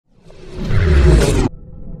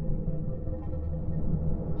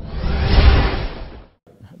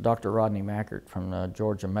Dr. Rodney Mackert from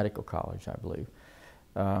Georgia Medical College, I believe.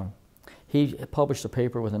 He published a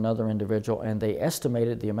paper with another individual, and they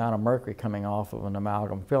estimated the amount of mercury coming off of an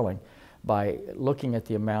amalgam filling by looking at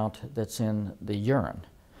the amount that's in the urine.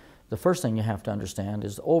 The first thing you have to understand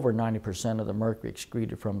is over 90% of the mercury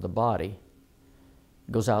excreted from the body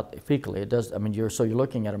goes out fecally. It does. I mean, so you're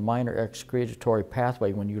looking at a minor excretory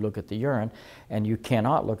pathway when you look at the urine, and you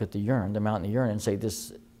cannot look at the urine, the amount in the urine, and say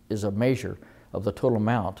this is a measure of the total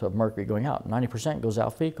amount of mercury going out. 90% goes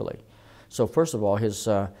out fecally. So first of all, his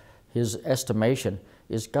estimation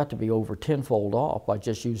is got to be over tenfold off by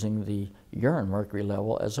just using the urine mercury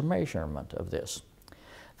level as a measurement of this.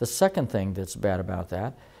 The second thing that's bad about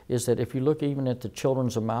that is that if you look even at the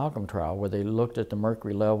children's amalgam trial, where they looked at the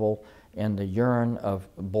mercury level in the urine of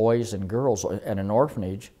boys and girls at an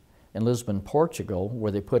orphanage in Lisbon, Portugal,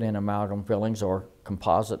 where they put in amalgam fillings or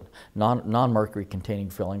composite non-mercury containing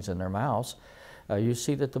fillings in their mouths, you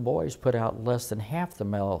see that the boys put out less than half the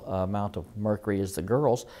amount of mercury as the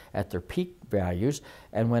girls at their peak values,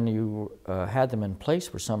 and when you had them in place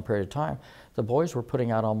for some period of time, the boys were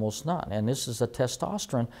putting out almost none. And this is a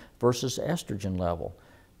testosterone versus estrogen level.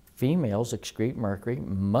 Females excrete mercury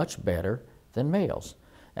much better than males.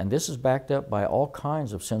 And this is backed up by all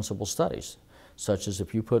kinds of sensible studies, such as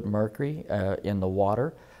if you put mercury in the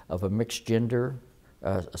water of a mixed gender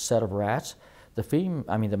set of rats,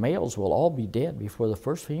 the males will all be dead before the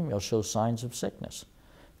first female shows signs of sickness.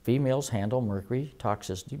 Females handle mercury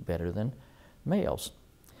toxicity better than males.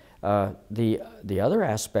 The other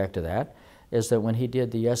aspect of that is that when he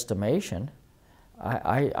did the estimation,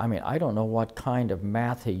 I don't know what kind of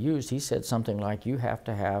math he used. He said something like you have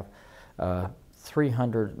to have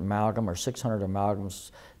 300 amalgam or 600 amalgams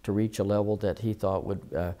to reach a level that he thought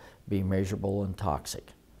would be measurable and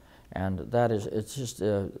toxic. And that is, it's just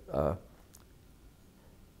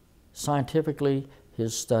scientifically,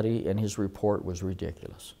 his study and his report was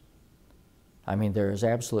ridiculous. I mean, there is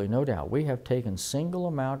absolutely no doubt. We have taken single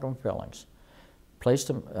amalgam fillings, placed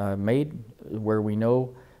them, made where we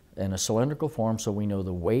know in a cylindrical form, so we know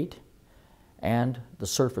the weight and the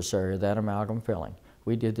surface area of that amalgam filling.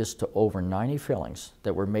 We did this to over 90 fillings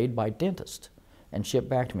that were made by dentists and shipped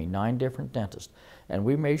back to me, 9 different dentists. And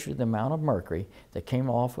we measured the amount of mercury that came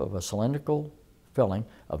off of a cylindrical filling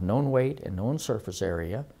of known weight and known surface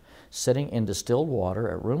area, sitting in distilled water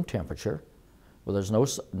at room temperature, where there's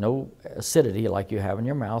no acidity like you have in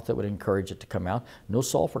your mouth that would encourage it to come out, no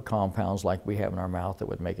sulfur compounds like we have in our mouth that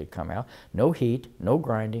would make it come out, no heat, no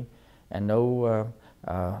grinding, and no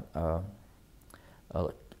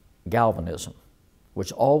galvanism,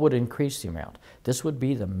 which all would increase the amount. This would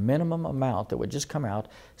be the minimum amount that would just come out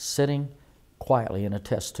sitting quietly in a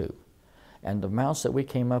test tube. And the amounts that we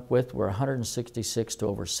came up with were 166 to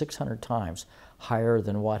over 600 times higher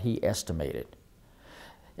than what he estimated.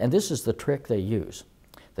 And this is the trick they use.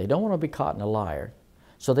 They don't want to be caught in a liar,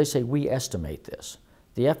 so they say, we estimate this.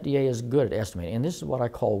 The FDA is good at estimating, and this is what I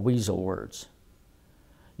call weasel words.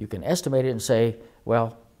 You can estimate it and say,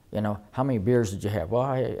 well, you know, how many beers did you have? Well,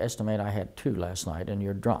 I estimate I had 2 last night, and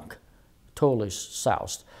you're drunk, totally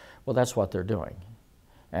soused. Well, that's what they're doing.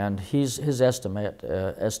 And his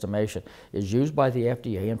estimation is used by the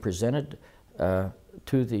FDA and presented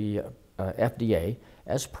to the FDA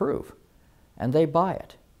as proof, and they buy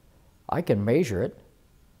it. I can measure it.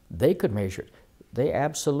 They could measure it. They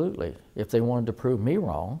absolutely, if they wanted to prove me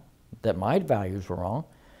wrong, that my values were wrong,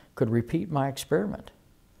 could repeat my experiment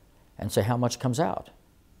and say how much comes out.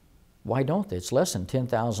 Why don't they? It's less than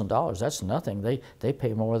 $10,000. That's nothing. They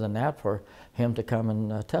pay more than that for him to come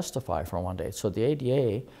and testify for one day. So the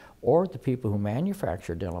ADA or the people who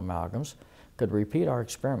manufacture dental amalgams could repeat our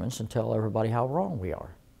experiments and tell everybody how wrong we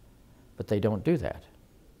are. But they don't do that.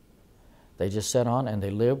 They just sit on and they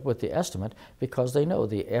live with the estimate because they know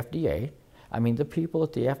the FDA, I mean the people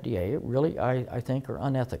at the FDA really, I think, are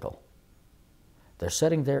unethical. They're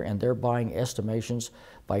sitting there and they're buying estimations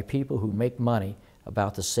by people who make money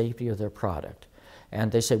about the safety of their product.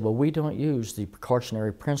 And they say, well, we don't use the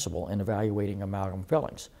precautionary principle in evaluating amalgam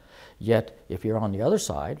fillings. Yet, if you're on the other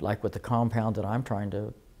side, like with the compound that I'm trying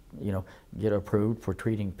to, get approved for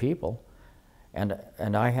treating people, and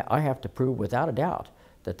I have to prove without a doubt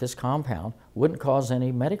that this compound wouldn't cause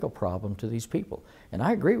any medical problem to these people. And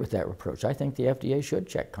I agree with that approach. I think the FDA should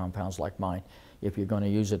check compounds like mine if you're going to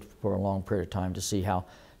use it for a long period of time to see how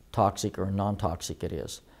toxic or non-toxic it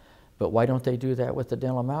is. But why don't they do that with the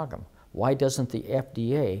dental amalgam? Why doesn't the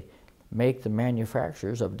FDA make the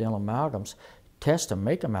manufacturers of dental amalgams test and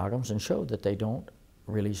make amalgams and show that they don't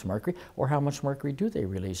release mercury, or how much mercury do they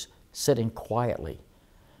release sitting quietly?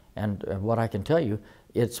 And what I can tell you,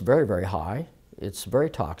 it's very, very high. It's very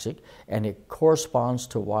toxic, and it corresponds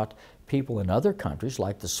to what people in other countries,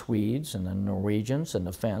 like the Swedes and the Norwegians and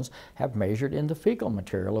the Finns, have measured in the fecal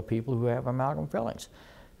material of people who have amalgam fillings.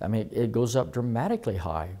 I mean, it goes up dramatically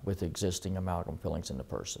high with existing amalgam fillings in the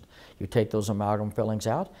person. You take those amalgam fillings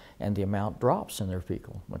out, and the amount drops in their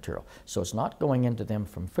fecal material. So it's not going into them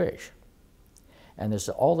from fish. And there's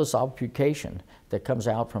all this obfuscation that comes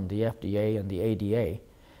out from the FDA and the ADA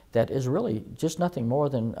that is really just nothing more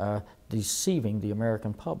than deceiving the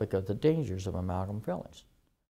American public of the dangers of amalgam fillings.